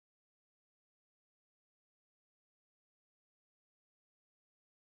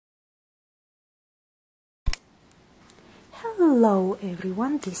Hello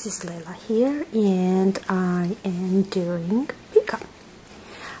everyone, this is Leila here and I am doing Picot.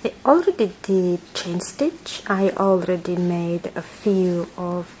 I already did chain stitch. I already made a few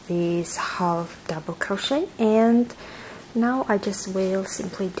of these half double crochet and now I just will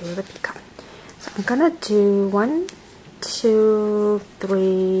simply do the Picot. So I'm gonna do 1, 2,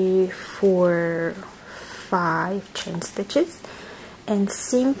 3, 4, 5 chain stitches and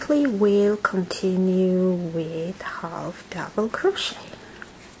simply will continue with half double crochet.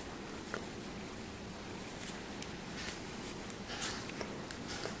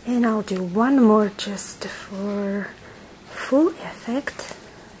 And I'll do one more just for full effect,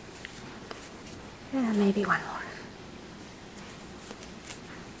 and maybe one more.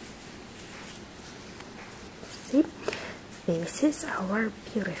 See, this is our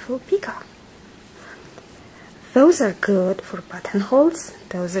beautiful Picot. Those are good for buttonholes,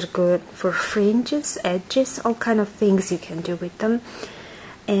 those are good for fringes, edges, all kind of things you can do with them.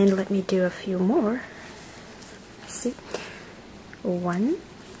 And let me do a few more. See, 1,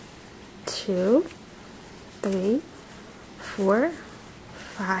 2, 3, 4,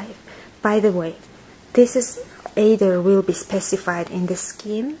 5. By the way, this is either will be specified in the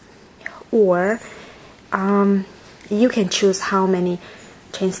scheme, or you can choose how many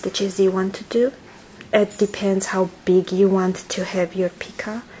chain stitches you want to do. It depends how big you want to have your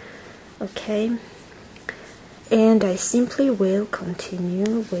Picot, okay? And I simply will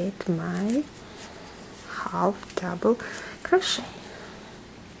continue with my half double crochet.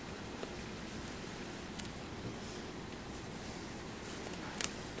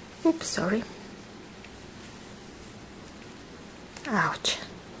 Oops, sorry. Ouch.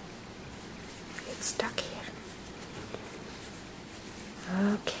 It's stuck here.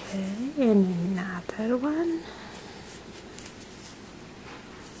 Okay, and another one.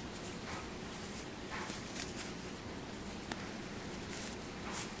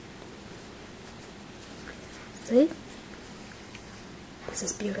 See? This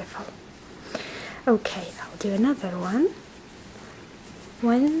is beautiful. Okay, I'll do another one.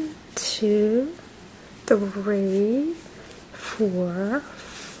 1, 2, 3, 4,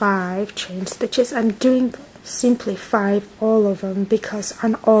 5 chain stitches. I'm doing simply 5 all of them because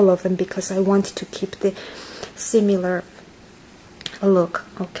I want to keep the similar look,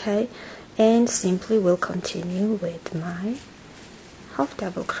 okay? And simply will continue with my half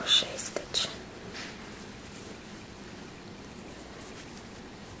double crochet stitch.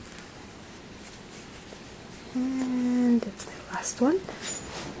 And that's the last one.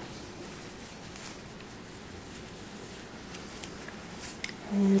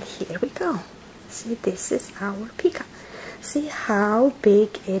 And here we go. See, this is our Picot. See how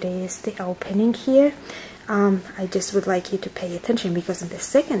big it is, the opening here. I just would like you to pay attention because in the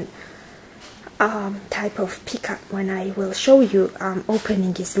second type of Picot, when I will show you,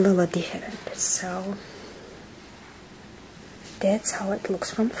 opening is a little different. So that's how it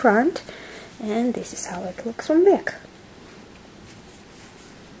looks from front, and this is how it looks from back.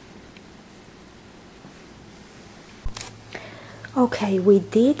 Okay, we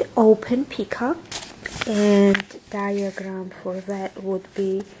did open Picot, and diagram for that would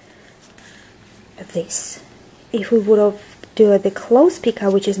be this. If we would have done the close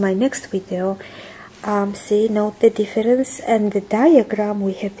Picot, which is my next video, see, note the difference, and the diagram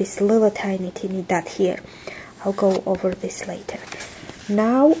we have this little tiny dot here. I'll go over this later.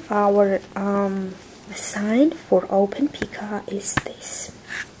 Now our sign for open Picot is this.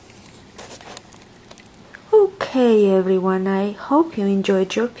 Okay everyone, I hope you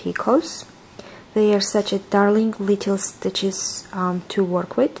enjoyed your Picots. They are such a darling little stitches to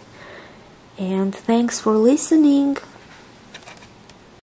work with. And thanks for listening.